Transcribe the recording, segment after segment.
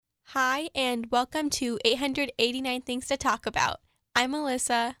Hi, and welcome to 889 Things to Talk About. I'm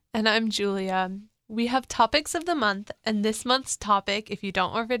Alyssa. And I'm Julia. We have topics of the month, and this month's topic, if you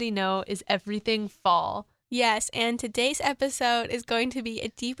don't already know, is everything fall. Yes, and today's episode is going to be a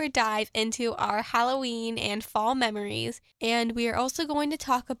deeper dive into our Halloween and fall memories. And we are also going to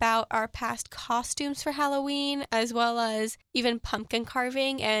talk about our past costumes for Halloween, as well as even pumpkin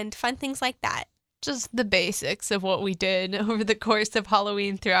carving and fun things like that. Just the basics of what we did over the course of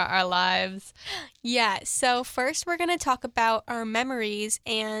Halloween throughout our lives. Yeah, so first we're going to talk about our memories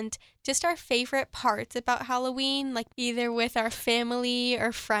and just our favorite parts about Halloween, like either with our family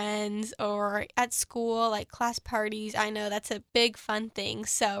or friends or at school, like class parties. I know that's a big fun thing,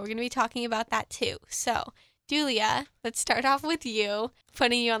 so we're going to be talking about that too. So, Julia, let's start off with you,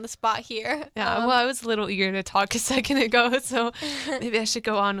 putting you on the spot here. Yeah, well, I was a little eager to talk a second ago, so maybe I should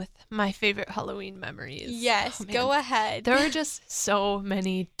go on with my favorite Halloween memories. Yes, go ahead. There are just so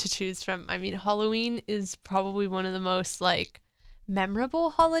many to choose from. I mean, Halloween is probably one of the most,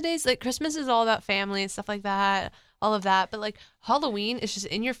 memorable holidays. Like, Christmas is all about family and stuff like that, all of that. But, Halloween is just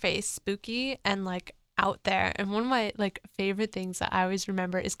in your face, spooky, and, out there. And one of my, favorite things that I always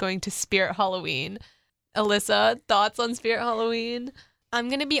remember is going to Spirit Halloween. Alyssa, thoughts on Spirit Halloween? I'm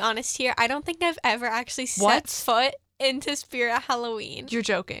going to be honest here. I don't think I've ever actually set foot into Spirit Halloween. You're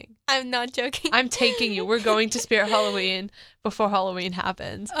joking. I'm not joking. I'm taking you. We're going to Spirit Halloween before Halloween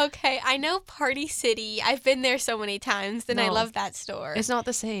happens. Okay, I know Party City. I've been there so many times, and I love that store. It's not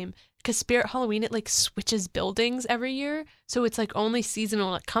the same. Because Spirit Halloween, it, switches buildings every year. So it's, only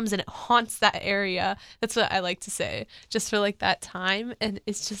seasonal. It comes and it haunts that area. That's what I like to say. Just for, that time. And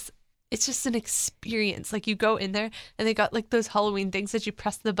it's just an experience. You go in there and they got those Halloween things that you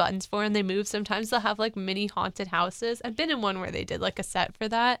press the buttons for and they move. Sometimes they'll have mini haunted houses. I've been in one where they did a set for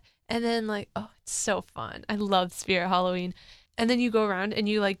that. And then it's so fun. I love Spirit Halloween. And then you go around and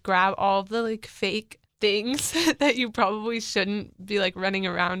you grab all of the fake things that you probably shouldn't be running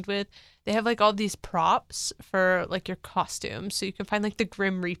around with. They have all these props for your costumes. So you can find the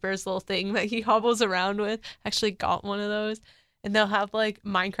Grim Reaper's little thing that he hobbles around with. I actually got one of those. And they'll have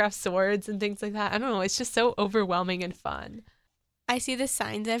Minecraft swords and things like that. I don't know. It's just so overwhelming and fun. I see the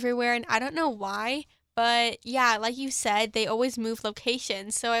signs everywhere and I don't know why, but yeah, like you said, they always move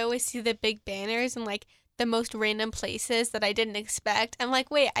locations. So I always see the big banners and the most random places that I didn't expect. I'm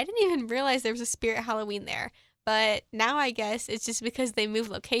like, wait, I didn't even realize there was a Spirit Halloween there. But now I guess it's just because they move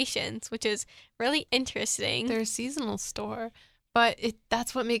locations, which is really interesting. They're a seasonal store. But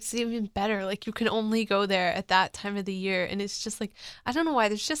that's what makes it even better. You can only go there at that time of the year. And it's just I don't know why.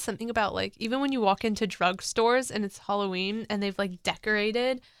 There's just something about even when you walk into drugstores and it's Halloween and they've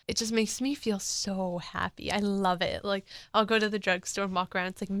decorated, it just makes me feel so happy. I love it. I'll go to the drugstore and walk around.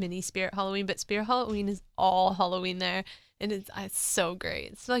 It's mini Spirit Halloween, but Spirit Halloween is all Halloween there. And it's so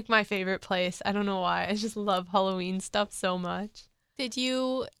great. It's my favorite place. I don't know why. I just love Halloween stuff so much. Did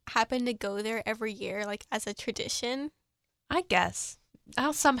you happen to go there every year, as a tradition? I guess.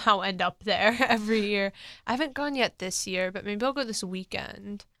 I'll somehow end up there every year. I haven't gone yet this year, but maybe I'll go this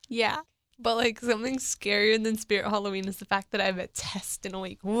weekend. Yeah. But something scarier than Spirit Halloween is the fact that I have a test in a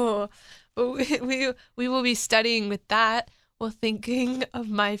week. Whoa. But we will be studying with that while thinking of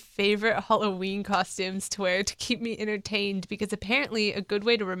my favorite Halloween costumes to wear to keep me entertained, because apparently a good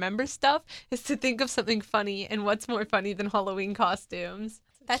way to remember stuff is to think of something funny, and what's more funny than Halloween costumes?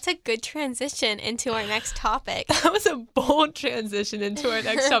 That's a good transition into our next topic. That was a bold transition into our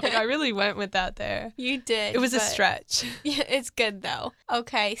next topic. I really went with that there. You did. It was a stretch. Yeah, it's good though.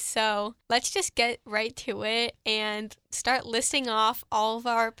 Okay, so let's just get right to it and start listing off all of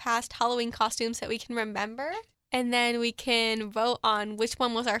our past Halloween costumes that we can remember. And then we can vote on which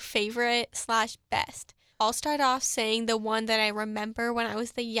one was our favorite/best. I'll start off saying the one that I remember when I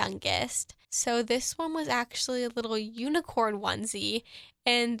was the youngest. So this one was actually a little unicorn onesie.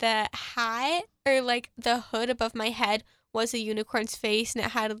 And the hat, or the hood above my head, was a unicorn's face, and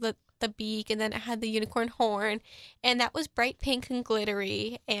it had the beak, and then it had the unicorn horn, and that was bright pink and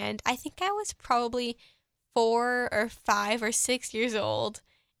glittery. And I think I was probably 4 or 5 or 6 years old,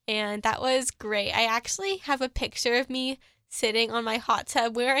 and that was great. I actually have a picture of me sitting on my hot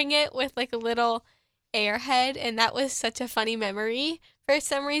tub wearing it with a little airhead, and that was such a funny memory. For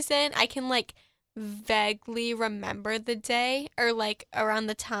some reason, I can vaguely remember the day or around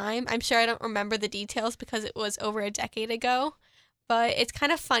the time. I'm sure I don't remember the details because it was over a decade ago, but it's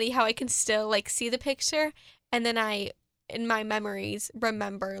kind of funny how I can still see the picture, and then I, in my memories,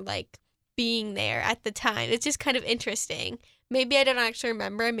 remember being there at the time. It's just kind of interesting. Maybe I don't actually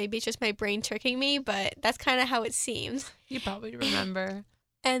remember, maybe it's just my brain tricking me, but that's kind of how it seems. You probably remember.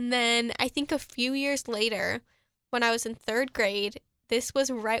 And then I think a few years later, when I was in 3rd grade, this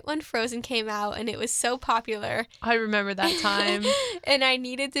was right when Frozen came out, and it was so popular. I remember that time. And I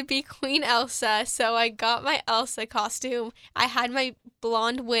needed to be Queen Elsa, so I got my Elsa costume. I had my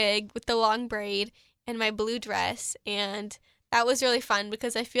blonde wig with the long braid and my blue dress, and that was really fun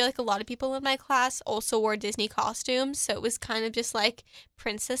because I feel like a lot of people in my class also wore Disney costumes, so it was kind of just like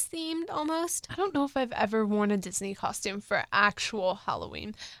princess themed almost. I don't know if I've ever worn a Disney costume for actual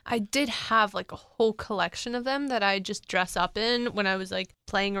Halloween. I did have like a whole collection of them that I just dress up in when I was like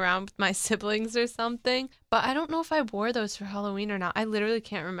playing around with my siblings or something. But I don't know if I wore those for Halloween or not. I literally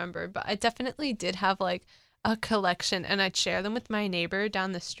can't remember. But I definitely did have like a collection, and I'd share them with my neighbor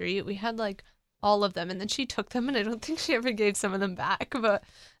down the street. We had like all of them, and then she took them, and I don't think she ever gave some of them back, but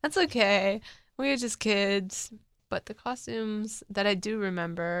that's okay. We were just kids. But the costumes that I do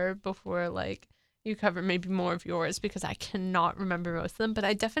remember before, like, you cover maybe more of yours because I cannot remember most of them, but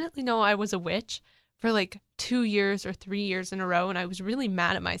I definitely know I was a witch for like 2 years or 3 years in a row, and I was really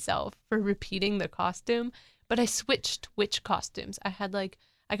mad at myself for repeating the costume, but I switched witch costumes. I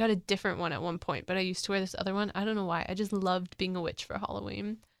got a different one at one point, but I used to wear this other one. I don't know why. I just loved being a witch for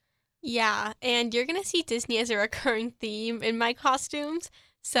Halloween. Yeah, and you're going to see Disney as a recurring theme in my costumes.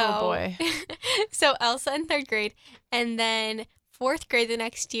 So, oh boy. So Elsa in 3rd grade, and then 4th grade the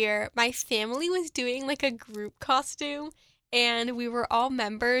next year, my family was doing like a group costume, and we were all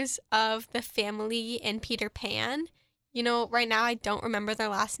members of the family in Peter Pan. You know, right now I don't remember their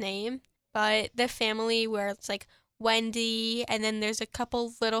last name, but the family where it's like Wendy, and then there's a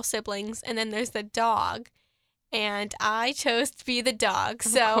couple little siblings, and then there's the dog. And I chose to be the dog.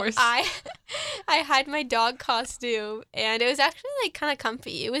 So I had my dog costume, and it was actually like kind of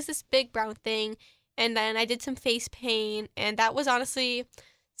comfy. It was this big brown thing, and then I did some face paint, and that was honestly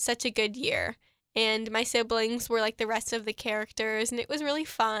such a good year. And my siblings were like the rest of the characters, and it was really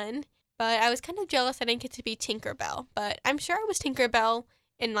fun. But I was kind of jealous I didn't get to be Tinkerbell. But I'm sure I was Tinkerbell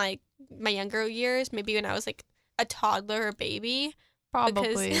in like my younger years, maybe when I was like a toddler or baby.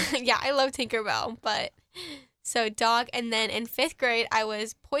 Probably. Because, yeah, I love Tinkerbell, but... So dog, and then in 5th grade, I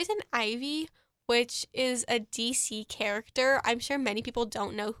was Poison Ivy, which is a DC character. I'm sure many people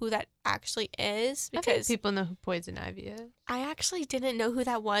don't know who that actually is. Because I think people know who Poison Ivy is. I actually didn't know who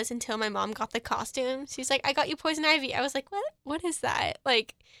that was until my mom got the costume. She's like, I got you Poison Ivy. I was like, what? What is that?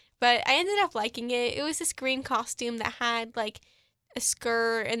 Like, but I ended up liking it. It was this green costume that had like a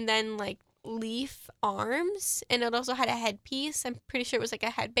skirt and then like leaf arms, and it also had a headpiece. I'm pretty sure it was like a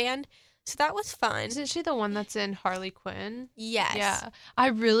headband. So that was fun. Isn't she the one that's in Harley Quinn? Yes. Yeah.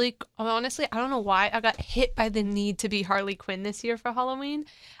 Honestly, I don't know why I got hit by the need to be Harley Quinn this year for Halloween.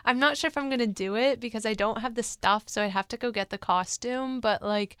 I'm not sure if I'm going to do it because I don't have the stuff, so I'd have to go get the costume. But,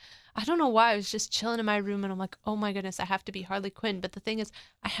 like, I don't know why. I was just chilling in my room, and I'm like, oh my goodness, I have to be Harley Quinn. But the thing is,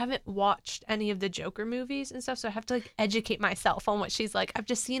 I haven't watched any of the Joker movies and stuff, so I have to, like, educate myself on what she's like. I've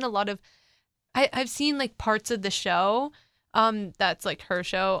just seen a lot of... I've seen, like, parts of the show... that's like her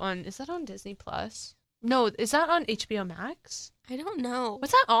show on, is that on Disney Plus? No, is that on HBO Max? I don't know.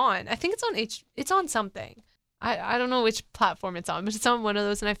 What's that on? I think it's on something. I don't know which platform it's on, but it's on one of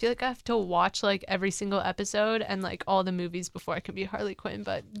those, and I feel like I have to watch like every single episode and like all the movies before I can be Harley Quinn,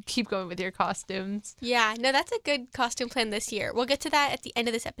 but keep going with your costumes. Yeah, no, that's a good costume plan this year. We'll get to that at the end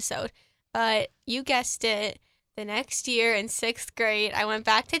of this episode. But you guessed it. The next year in 6th grade, I went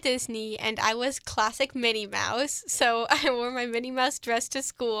back to Disney, and I was classic Minnie Mouse. So I wore my Minnie Mouse dress to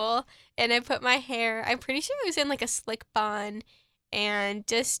school, and I put my hair, I'm pretty sure it was in like a slick bun, and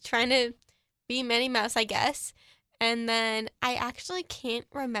just trying to be Minnie Mouse, I guess. And then I actually can't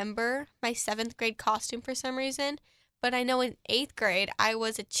remember my 7th grade costume for some reason, but I know in 8th grade, I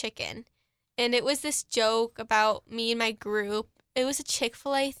was a chicken. And it was this joke about me and my group. It was a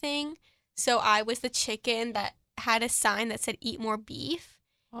Chick-fil-A thing. So I was the chicken that had a sign that said eat more beef.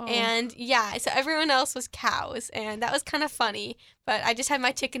 Oh. And yeah, so everyone else was cows, and that was kind of funny, but I just had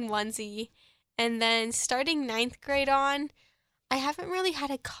my chicken onesie. And then starting 9th grade on, I haven't really had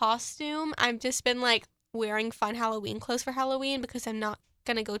a costume. I've just been like wearing fun Halloween clothes for Halloween because I'm not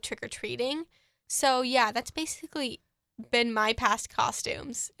gonna go trick-or-treating. So yeah, that's basically been my past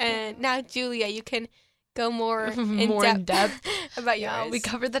costumes. And now Julia, you can go more in depth about yours. Yeah, we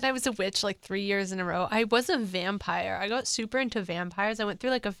covered that I was a witch like 3 years in a row. I was a vampire. I got super into vampires. I went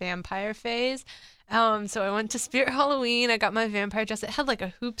through like a vampire phase. So I went to Spirit Halloween. I got my vampire dress. It had like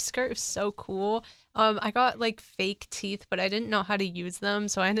a hoop skirt. It was so cool. I got like fake teeth, but I didn't know how to use them.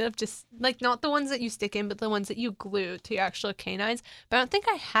 So I ended up just like not the ones that you stick in, but the ones that you glue to your actual canines. But I don't think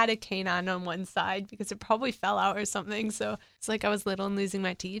I had a canine on one side because it probably fell out or something. So it's like I was little and losing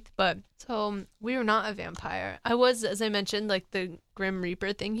my teeth. But so we were not a vampire. I was, as I mentioned, like the Grim Reaper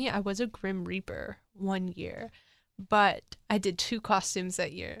thingy. I was a Grim Reaper one year. but I did 2 costumes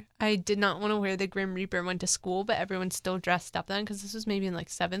that year. I did not want to wear the Grim Reaper one to school, but everyone still dressed up then because this was maybe in like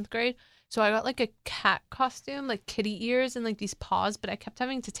 7th grade. So I got like a cat costume, like kitty ears and like these paws, but I kept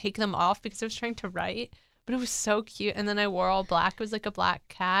having to take them off because I was trying to write. But it was so cute. And then I wore all black. It was like a black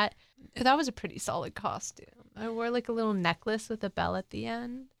cat. That was a pretty solid costume. I wore like a little necklace with a bell at the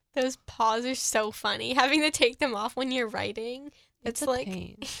end. Those paws are so funny. Having to take them off when you're writing. It's like,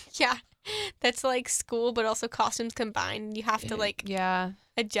 pain. Yeah. That's like school, but also costumes combined. You have to like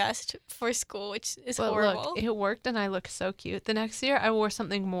adjust for school, which is horrible. Look, it worked and I looked so cute. The next year I wore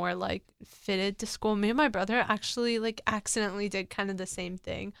something more like fitted to school. Me and my brother actually like accidentally did kind of the same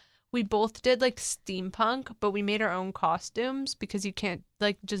thing. We both did like steampunk, but we made our own costumes because you can't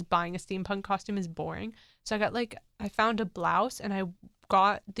like just buying a steampunk costume is boring. So I found a blouse and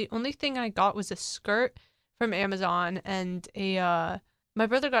the only thing I got was a skirt from Amazon and my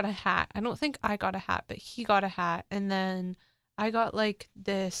brother got a hat. I don't think I got a hat, but he got a hat. And then I got like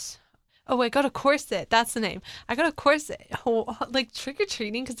this. Oh, I got a corset. That's the name. I got a corset. Like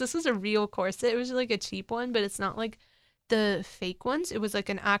trick-or-treating because this was a real corset. It was like a cheap one, but it's not like the fake ones. It was like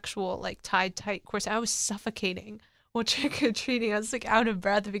an actual like tied tight corset. I was suffocating while trick-or-treating. I was like out of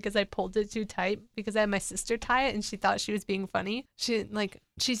breath because I pulled it too tight because I had my sister tie it and she thought she was being funny.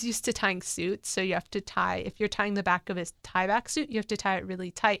 She's used to tying suits, so you have to if you're tying the back of his tie back suit, you have to tie it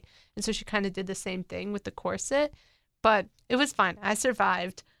really tight. And so she kind of did the same thing with the corset, but it was fine. I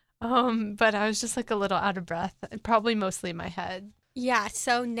survived. But I was just like a little out of breath, probably mostly in my head. Yeah,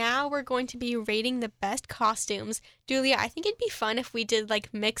 so now we're going to be rating the best costumes. Julia, I think it'd be fun if we did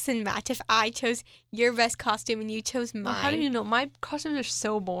like mix and match if I chose your best costume and you chose mine. How do you know? My costumes are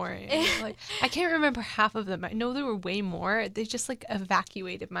so boring. Like I can't remember half of them. I know there were way more. They just like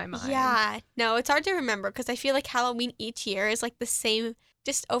evacuated my mind. Yeah, no, it's hard to remember because I feel like Halloween each year is like the same,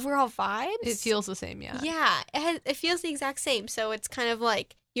 just overall vibes. It feels the same, yeah. Yeah, it feels the exact same. So it's kind of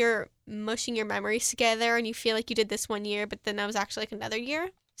like you're mushing your memories together and you feel like you did this one year, but then that was actually like another year.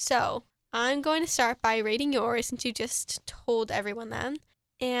 So I'm going to start by rating yours since you just told everyone them.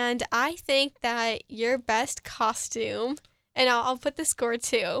 And I think that your best costume, and I'll put the score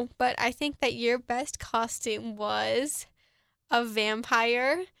too, but I think that your best costume was a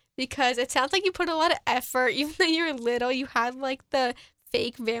vampire because it sounds like you put a lot of effort. Even though you were little, you had like the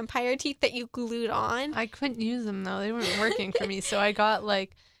fake vampire teeth that you glued on. I couldn't use them though. They weren't working for me. So I got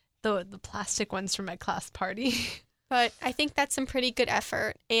like the plastic ones from my class party. But I think that's some pretty good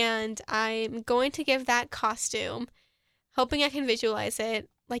effort. And I'm going to give that costume, hoping I can visualize it,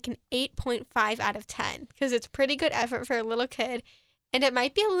 like an 8.5 out of 10. Because it's pretty good effort for a little kid. And it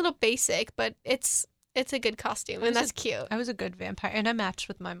might be a little basic, but it's a good costume. And that's cute. I was a good vampire. And I matched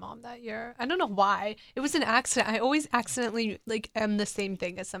with my mom that year. I don't know why. It was an accident. I always accidentally like am the same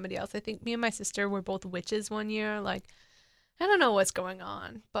thing as somebody else. I think me and my sister were both witches one year. Like, I don't know what's going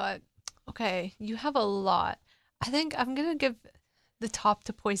on. But, okay, you have a lot. I think I'm going to give the top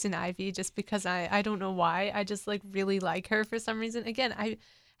to Poison Ivy just because I don't know why. I just like really like her for some reason. Again, I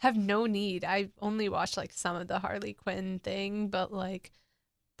have no need. I only watched like some of the Harley Quinn thing, but like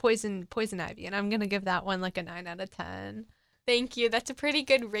Poison Ivy, and I'm going to give that one like a 9 out of 10. Thank you. That's a pretty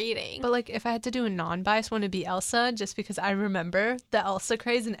good rating. But like if I had to do a non-biased one, it'd be Elsa just because I remember the Elsa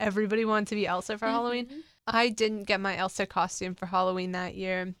craze and everybody wanted to be Elsa for Halloween. I didn't get my Elsa costume for Halloween that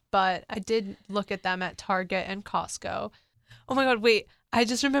year, but I did look at them at Target and Costco. Oh my God, wait. I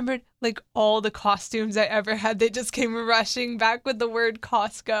just remembered like all the costumes I ever had. They just came rushing back with the word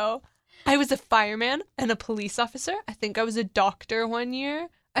Costco. I was a fireman and a police officer. I think I was a doctor one year.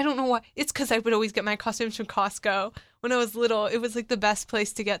 I don't know why. It's because I would always get my costumes from Costco. When I was little, it was like the best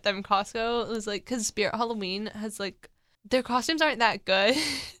place to get them. Costco. It was like, because Spirit Halloween has like, their costumes aren't that good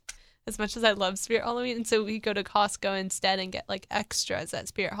as much as I love Spirit Halloween. And so we go to Costco instead and get like extras at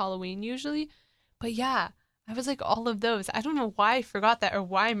Spirit Halloween usually. But yeah, I was like all of those. I don't know why I forgot that or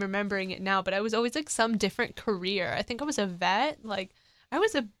why I'm remembering it now, but I was always like some different career. I think I was a vet. Like I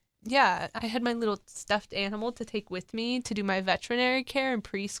had my little stuffed animal to take with me to do my veterinary care in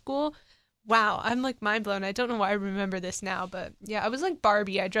preschool. Wow, I'm like mind blown. I don't know why I remember this now, but yeah, I was like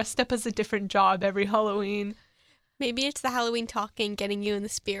Barbie. I dressed up as a different job every Halloween. Maybe it's the Halloween talking getting you in the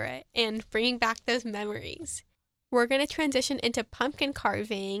spirit and bringing back those memories. We're going to transition into pumpkin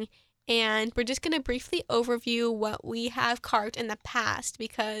carving, and we're just going to briefly overview what we have carved in the past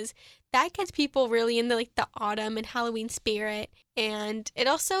because that gets people really into like the autumn and Halloween spirit. And it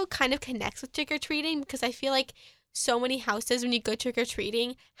also kind of connects with trick-or-treating because I feel like so many houses when you go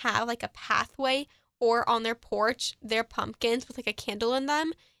trick-or-treating have like a pathway or on their porch, their pumpkins with like a candle in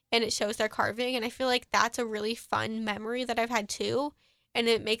them and it shows their carving. And I feel like that's a really fun memory that I've had too. and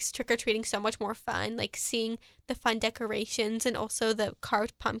it makes trick-or-treating so much more fun, like seeing the fun decorations and also the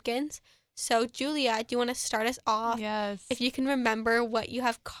carved pumpkins. So, Julia, do you want to start us off? Yes. If you can remember what you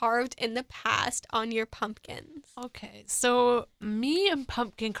have carved in the past on your pumpkins. Okay, so me and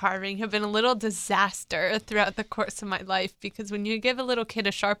pumpkin carving have been a little disaster throughout the course of my life because when you give a little kid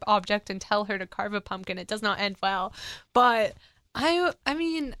a sharp object and tell her to carve a pumpkin, it does not end well. But I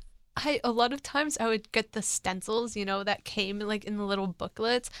a lot of times I would get the stencils, that came like in the little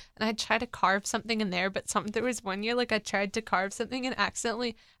booklets, and I'd try to carve something in there, but there was one year like I tried to carve something and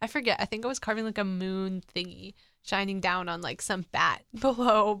accidentally, I forget, I think I was carving like a moon thingy shining down on like some bat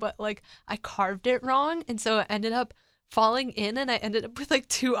below, but like I carved it wrong, and so it ended up falling in, and I ended up with like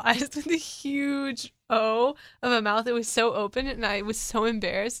two eyes with a huge O of a mouth. It was so open, and I was so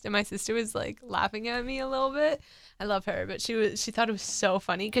embarrassed, and my sister was like laughing at me a little bit. I love her, but she thought it was so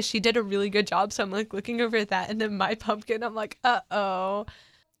funny because she did a really good job. So I'm like looking over at that, and then my pumpkin, I'm like, uh-oh.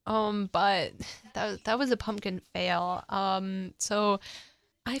 But that was a pumpkin fail. So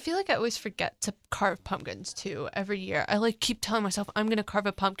I feel like I always forget to carve pumpkins too every year. I like keep telling myself I'm gonna carve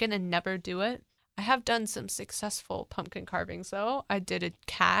a pumpkin and never do it. I have done some successful pumpkin carvings though. I did a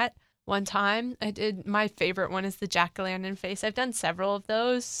cat one time. My favorite one is the jack-o'-lantern face. I've done several of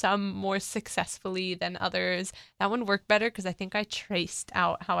those, some more successfully than others. That one worked better because I think I traced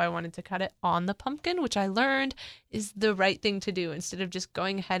out how I wanted to cut it on the pumpkin, which I learned is the right thing to do instead of just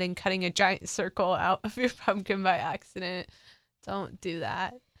going ahead and cutting a giant circle out of your pumpkin by accident. Don't do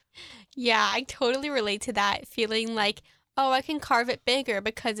that. Yeah, I totally relate to that, feeling like, oh, I can carve it bigger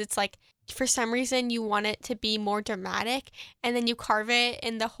because it's like, for some reason you want it to be more dramatic, and then you carve it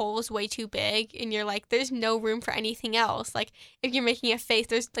and the hole's way too big, and you're like, there's no room for anything else. Like, if you're making a face,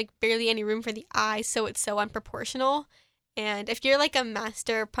 there's like barely any room for the eyes, so it's so unproportional. And if you're like a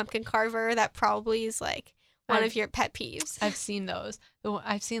master pumpkin carver, that probably is like one of your pet peeves. I've seen those.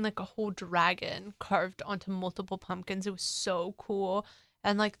 I've seen like a whole dragon carved onto multiple pumpkins. It was so cool.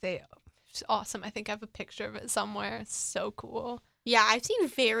 And like it's awesome. I think I have a picture of it somewhere. It's so cool. Yeah, I've seen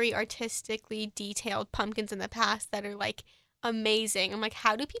very artistically detailed pumpkins in the past that are like amazing. I'm like,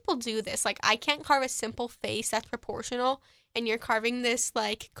 how do people do this? Like, I can't carve a simple face that's proportional, and you're carving this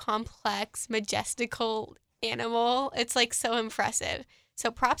like complex, majestical animal. It's like so impressive. So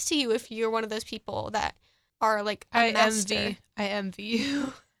props to you if you're one of those people that are like a master. I envy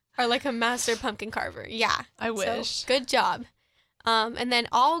you. Are like a master pumpkin carver. Yeah. I wish. So, good job. And then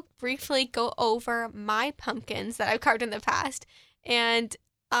I'll briefly go over my pumpkins that I've carved in the past. And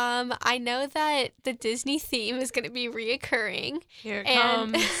I know that the Disney theme is going to be reoccurring. Here it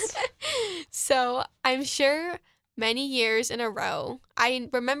comes. So I'm sure many years in a row, I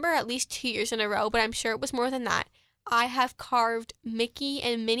remember at least 2 years in a row, but I'm sure it was more than that, I have carved Mickey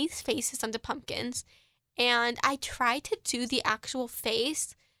and Minnie's faces onto pumpkins. And I tried to do the actual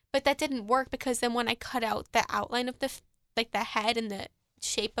face, but that didn't work because then when I cut out the outline of the head and the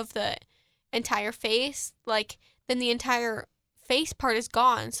shape of the entire face, like then the entire face part is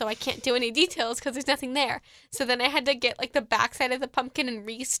gone, so I can't do any details because there's nothing there. So then I had to get like the backside of the pumpkin and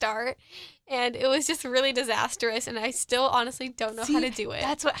restart, and it was just really disastrous, and I still honestly don't know how to do it.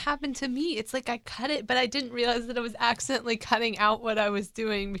 That's what happened to me. It's like I cut it, but I didn't realize that I was accidentally cutting out what I was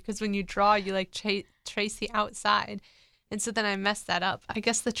doing because when you draw, you like trace the outside. And so then I messed that up. I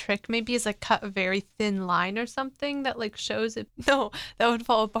guess the trick maybe is like cut a very thin line or something that like shows it. No, that would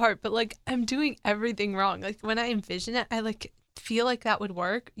fall apart. But like I'm doing everything wrong. Like when I envision it, I like feel like that would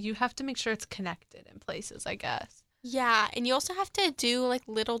work. You have to make sure it's connected in places, I guess. Yeah, and you also have to do like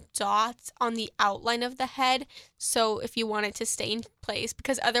little dots on the outline of the head. So if you want it to stay in place,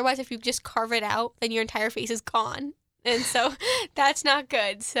 because otherwise if you just carve it out, then your entire face is gone. And so that's not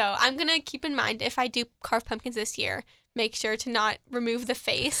good. So I'm going to keep in mind if I do carve pumpkins this year, make sure to not remove the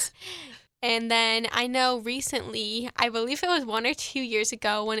face. And then I know recently, I believe it was 1 or 2 years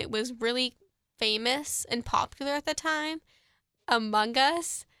ago when it was really famous and popular at the time, Among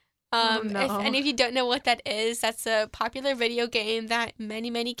Us. No. If any of you don't know what that is, that's a popular video game that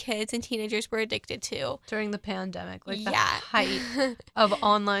many kids and teenagers were addicted to. During the pandemic, like the height of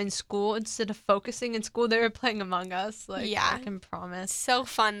online school, instead of focusing in school, they were playing Among Us. Like, I can promise. So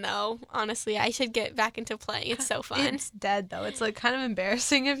fun, though. Honestly, I should get back into playing. It's so fun. It's dead, though. It's like kind of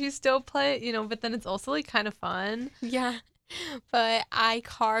embarrassing if you still play it, but then it's also like kind of fun. Yeah. But I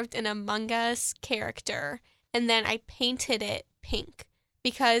carved an Among Us character, and then I painted it pink.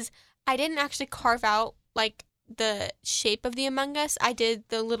 Because I didn't actually carve out, like, the shape of the Among Us. I did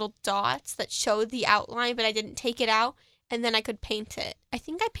the little dots that showed the outline, but I didn't take it out, and then I could paint it. I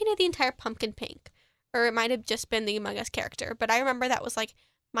think I painted the entire pumpkin pink, or it might have just been the Among Us character. But I remember that was, like,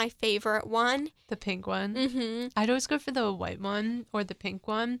 my favorite one. The pink one. Mm-hmm. I'd always go for the white one or the pink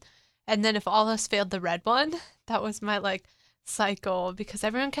one. And then if all else failed, the red one. That was my like cycle because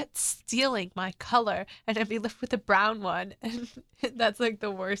everyone kept stealing my color and I'd be left with the brown one. And that's like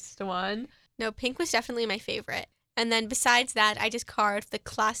the worst one. No, pink was definitely my favorite. And then besides that, I just carved the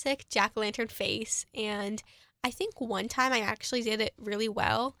classic jack-o'-lantern face. And I think one time I actually did it really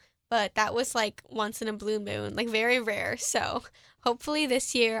well, but that was like once in a blue moon, like very rare. So hopefully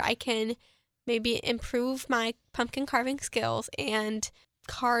this year I can maybe improve my pumpkin carving skills and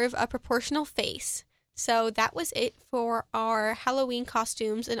carve a proportional face. So that was it for our Halloween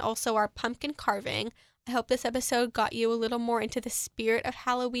costumes and also our pumpkin carving. I hope this episode got you a little more into the spirit of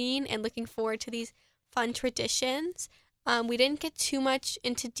Halloween and looking forward to these fun traditions. We didn't get too much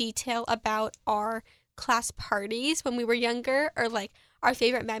into detail about our class parties when we were younger or like our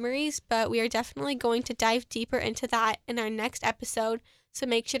favorite memories, but we are definitely going to dive deeper into that in our next episode. So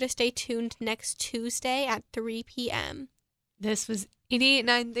make sure to stay tuned next Tuesday at 3 p.m. This was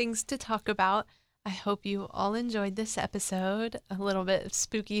 89 Things to Talk About. I hope you all enjoyed this episode. A little bit of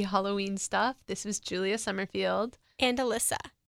spooky Halloween stuff. This was Julia Summerfield. And Alyssa.